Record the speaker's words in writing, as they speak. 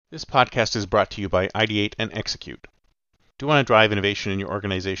This podcast is brought to you by Ideate and Execute. Do you want to drive innovation in your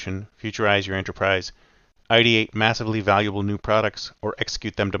organization, futurize your enterprise, ideate massively valuable new products, or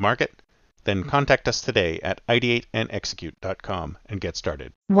execute them to market? Then contact us today at ideateandexecute.com and get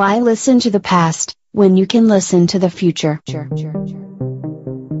started. Why listen to the past when you can listen to the future?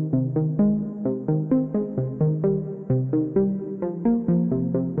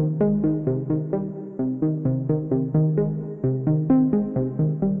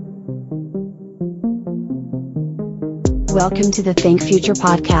 Welcome to the Think Future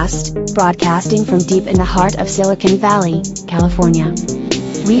podcast, broadcasting from deep in the heart of Silicon Valley, California.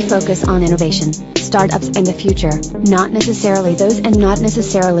 We focus on innovation, startups, and the future, not necessarily those and not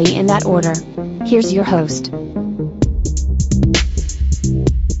necessarily in that order. Here's your host.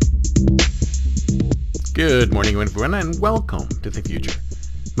 Good morning, everyone, and welcome to The Future.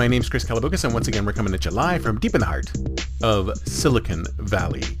 My name's Chris Kalaboukis, and once again, we're coming at you live from deep in the heart of Silicon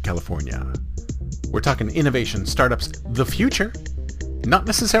Valley, California. We're talking innovation, startups, the future, not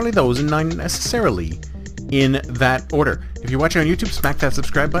necessarily those and not necessarily in that order. If you're watching on YouTube, smack that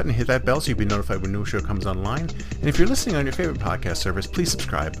subscribe button, hit that bell so you'll be notified when a new show comes online. And if you're listening on your favorite podcast service, please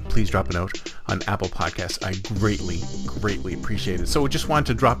subscribe. Please drop a note on Apple Podcasts. I greatly appreciate it. So I just wanted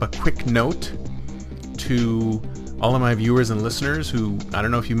to drop a quick note to all of my viewers and listeners who, I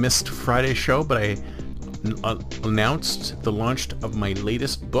don't know if you missed Friday's show, but I announced the launch of my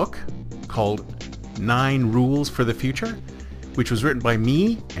latest book called 9 Rules for the Future, which was written by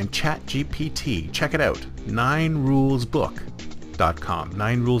me and ChatGPT. Check it out, 9rulesbook.com,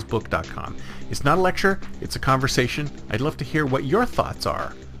 9rulesbook.com. It's not a lecture, it's a conversation. I'd love to hear what your thoughts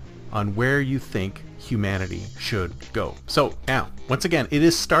are on where you think humanity should go. So now, once again, it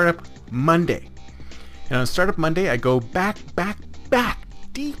is Startup Monday. And on Startup Monday, I go back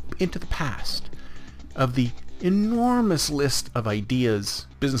deep into the past of the enormous list of ideas,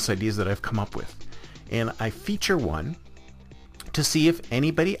 business ideas that I've come up with. And I feature one to see if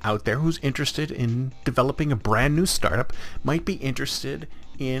anybody out there who's interested in developing a brand new startup might be interested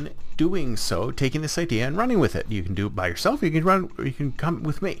in doing so, taking this idea and running with it. You can do it by yourself, you can come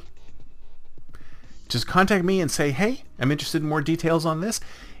with me. Just contact me and say, hey, I'm interested in more details on this,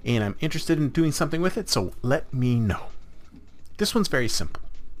 and I'm interested in doing something with it, so let me know. This one's very simple.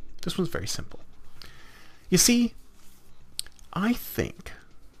 You see, I think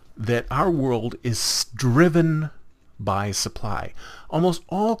that our world is driven by supply. Almost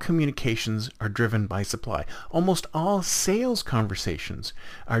all communications are driven by supply. Almost all sales conversations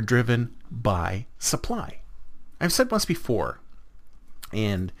are driven by supply. I've said once before,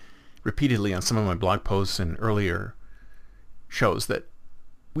 and repeatedly on some of my blog posts and earlier shows, that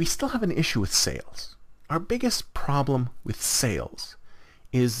we still have an issue with sales. Our biggest problem with sales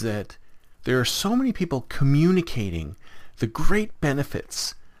is that there are so many people communicating the great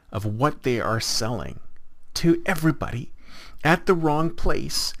benefits of what they are selling to everybody at the wrong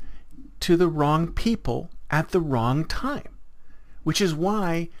place, to the wrong people at the wrong time, which is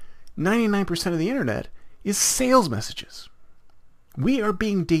why 99% of the internet is sales messages. We are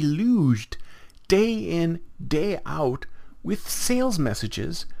being deluged day in, day out with sales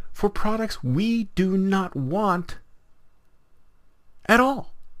messages for products we do not want at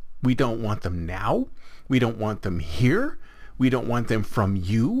all. We don't want them now. We don't want them here. We don't want them from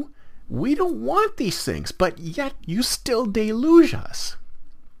you. We don't want these things, but yet you still deluge us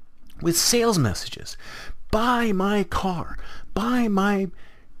with sales messages. Buy my car. Buy my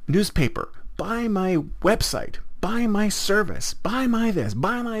newspaper. Buy my website. Buy my service. Buy my this.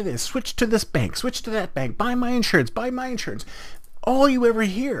 Buy my this. Switch to this bank. Switch to that bank. Buy my insurance. Buy my insurance. All you ever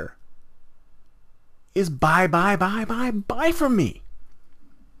hear is buy from me.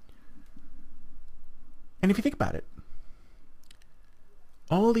 And if you think about it,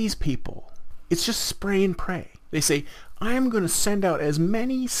 all these people, it's just spray and pray. They say, I'm going to send out as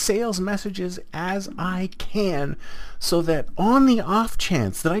many sales messages as I can so that on the off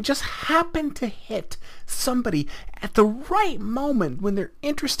chance that I just happen to hit somebody at the right moment when they're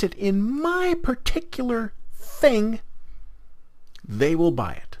interested in my particular thing, they will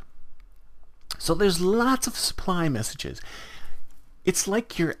buy it. So there's lots of supply messages. It's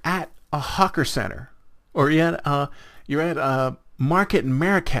like you're at a hawker center, or you're at a market in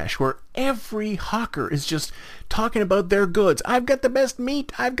Marrakesh where every hawker is just talking about their goods. I've got the best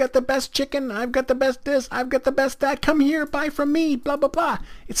meat. I've got the best chicken. I've got the best this. I've got the best that. Come here, buy from me, blah, blah, blah.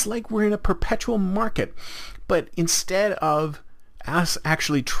 It's like we're in a perpetual market. But instead of us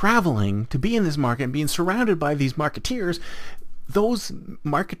actually traveling to be in this market and being surrounded by these marketeers, those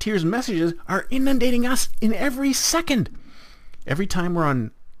marketeers' messages are inundating us in every second. Every time we're on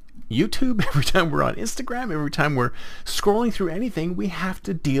YouTube, every time we're on Instagram, every time we're scrolling through anything, we have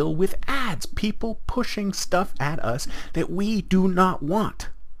to deal with ads. People pushing stuff at us that we do not want.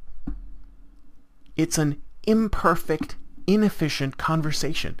 It's an imperfect, inefficient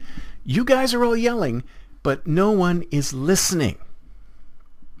conversation. You guys are all yelling, but no one is listening.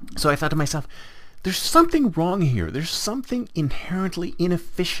 So I thought to myself, there's something wrong here. There's something inherently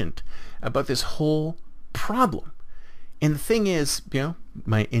inefficient about this whole problem. And the thing is,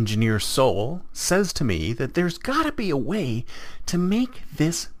 my engineer soul says to me that there's got to be a way to make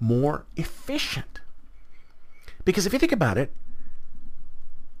this more efficient. Because if you think about it,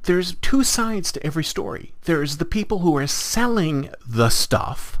 there's two sides to every story. There's the people who are selling the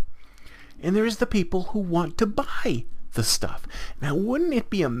stuff, and there's the people who want to buy the stuff. Now, wouldn't it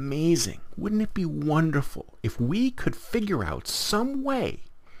be amazing? Wouldn't it be wonderful if we could figure out some way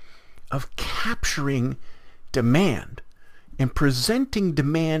of capturing demand and presenting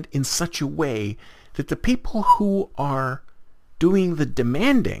demand in such a way that the people who are doing the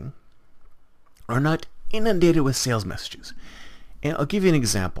demanding are not inundated with sales messages? And I'll give you an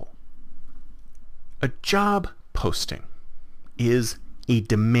example. A job posting is a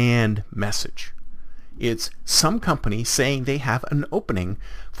demand message. It's some company saying they have an opening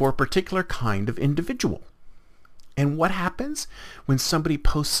for a particular kind of individual. And what happens when somebody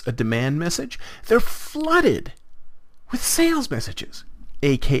posts a demand message? They're flooded with sales messages,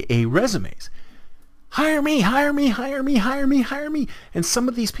 aka resumes. Hire me, hire me, hire me, hire me, hire me. And some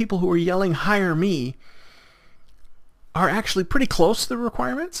of these people who are yelling, hire me, are actually pretty close to the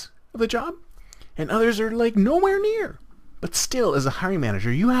requirements of the job. And others are like nowhere near. But still, as a hiring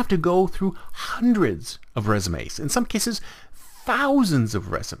manager, you have to go through hundreds of resumes. In some cases, thousands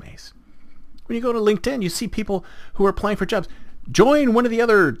of resumes. When you go to LinkedIn, you see people who are applying for jobs. Join one of the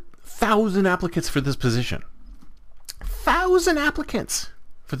other 1,000 applicants for this position. 1,000 applicants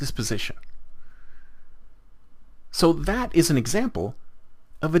for this position. So that is an example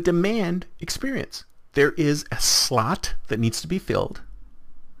of a demand experience. There is a slot that needs to be filled,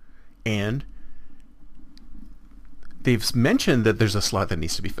 and they've mentioned that there's a slot that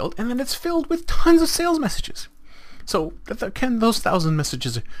needs to be filled, and then it's filled with tons of sales messages. So those 1,000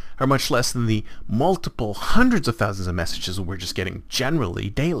 messages are much less than the multiple hundreds of thousands of messages we're just getting generally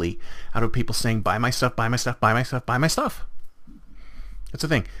daily out of people saying, buy my stuff, buy my stuff, buy my stuff, buy my stuff. That's the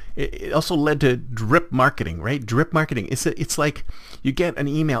thing. It also led to drip marketing, right? Drip marketing. It's like you get an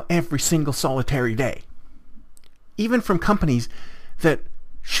email every single solitary day, even from companies that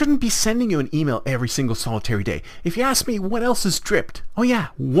shouldn't be sending you an email every single solitary day. If you ask me what else is dripped, oh yeah,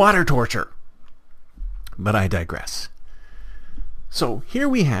 water torture. But I digress. So here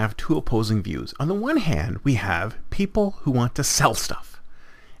we have two opposing views. On the one hand, we have people who want to sell stuff.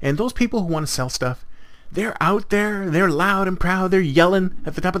 And those people who want to sell stuff, they're out there, they're loud and proud, they're yelling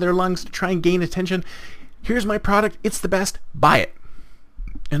at the top of their lungs to try and gain attention. Here's my product, it's the best, buy it.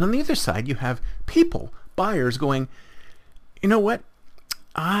 And on the other side, you have people, buyers going, you know what?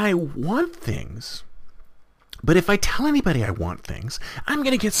 I want things, but if I tell anybody I want things, I'm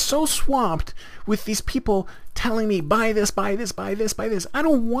going to get so swamped with these people telling me, buy this, buy this, buy this, buy this. I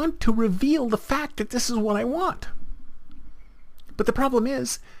don't want to reveal the fact that this is what I want. But the problem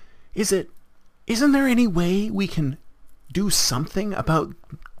isn't there any way we can do something about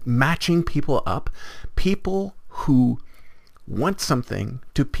matching people up? People who want something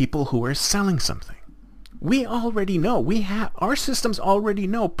to people who are selling something. We already know, our systems already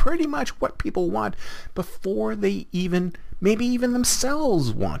know pretty much what people want before they maybe even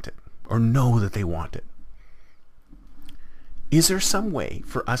themselves want it or know that they want it. Is there some way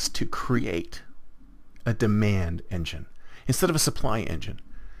for us to create a demand engine instead of a supply engine?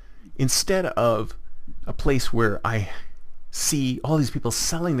 Instead of a place where I see all these people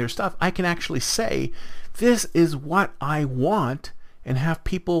selling their stuff, I can actually say, this is what I want, and have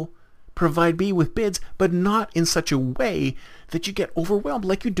people provide me with bids, but not in such a way that you get overwhelmed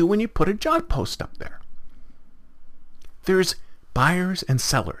like you do when you put a job post up there. There's buyers and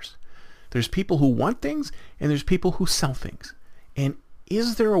sellers. There's people who want things, and there's people who sell things. And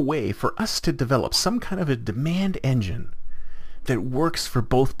is there a way for us to develop some kind of a demand engine that works for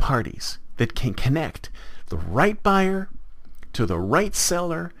both parties, that can connect the right buyer to the right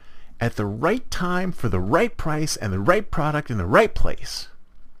seller at the right time for the right price and the right product in the right place?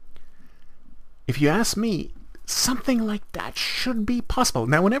 If you ask me, something like that should be possible.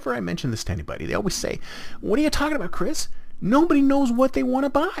 Now, whenever I mention this to anybody, they always say, what are you talking about, Chris? Nobody knows what they want to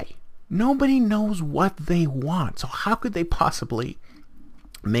buy. Nobody knows what they want. So how could they possibly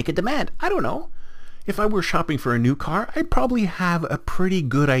make a demand? I don't know. If I were shopping for a new car, I'd probably have a pretty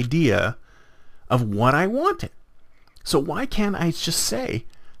good idea of what I wanted. So why can't I just say,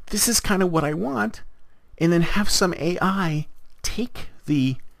 this is kind of what I want, and then have some AI take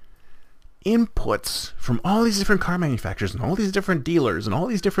the inputs from all these different car manufacturers and all these different dealers and all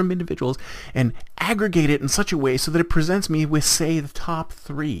these different individuals and aggregate it in such a way so that it presents me with, say, the top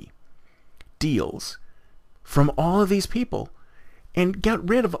 3 deals from all of these people, and get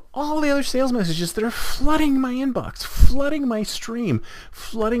rid of all the other sales messages that are flooding my inbox, flooding my stream,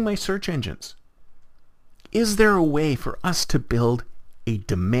 flooding my search engines. Is there a way for us to build a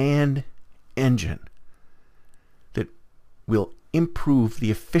demand engine that will improve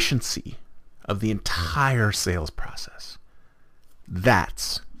the efficiency of the entire sales process?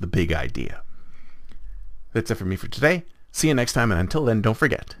 That's the big idea. That's it for me for today. See you next time, and until then, don't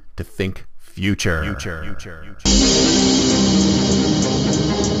forget to think future.